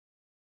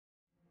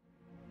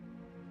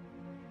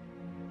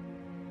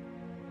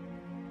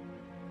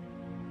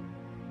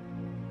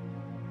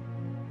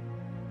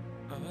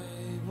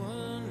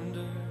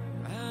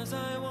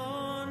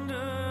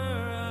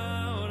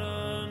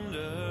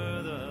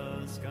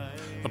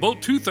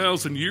About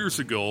 2,000 years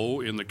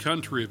ago in the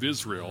country of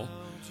Israel,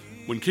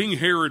 when King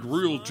Herod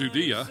ruled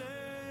Judea,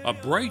 a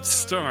bright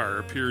star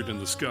appeared in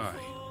the sky.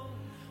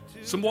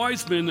 Some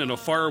wise men in a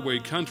faraway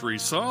country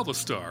saw the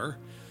star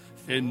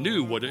and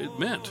knew what it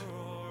meant.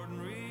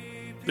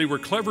 They were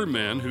clever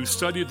men who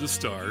studied the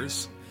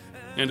stars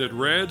and had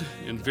read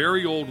in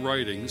very old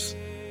writings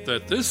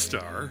that this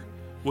star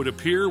would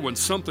appear when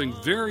something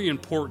very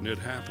important had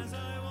happened.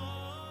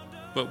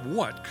 But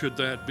what could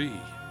that be?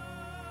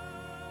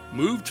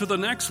 Move to the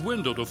next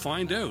window to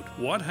find out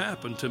what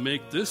happened to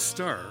make this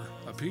star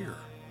appear.